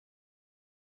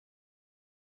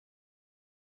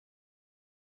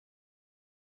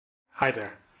Hi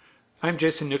there, I'm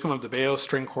Jason Newcomb of the Bayo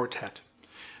String Quartet.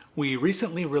 We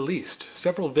recently released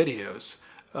several videos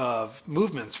of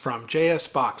movements from J.S.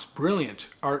 Bach's brilliant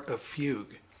Art of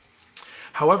Fugue.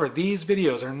 However, these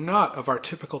videos are not of our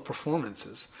typical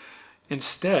performances.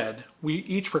 Instead, we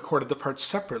each recorded the parts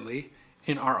separately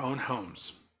in our own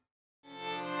homes.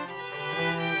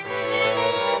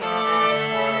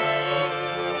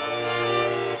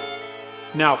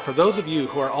 Now, for those of you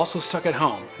who are also stuck at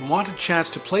home and want a chance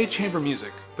to play chamber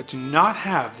music but do not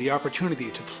have the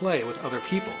opportunity to play with other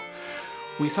people,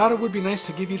 we thought it would be nice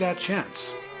to give you that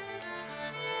chance.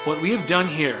 What we have done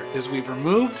here is we've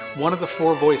removed one of the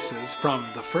four voices from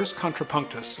the first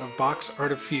contrapunctus of Bach's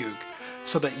Art of Fugue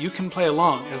so that you can play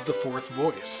along as the fourth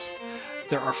voice.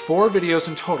 There are 4 videos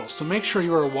in total, so make sure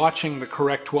you are watching the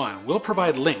correct one. We'll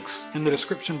provide links in the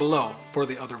description below for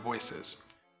the other voices.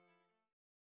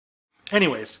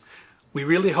 Anyways, we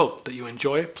really hope that you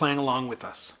enjoy playing along with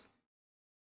us.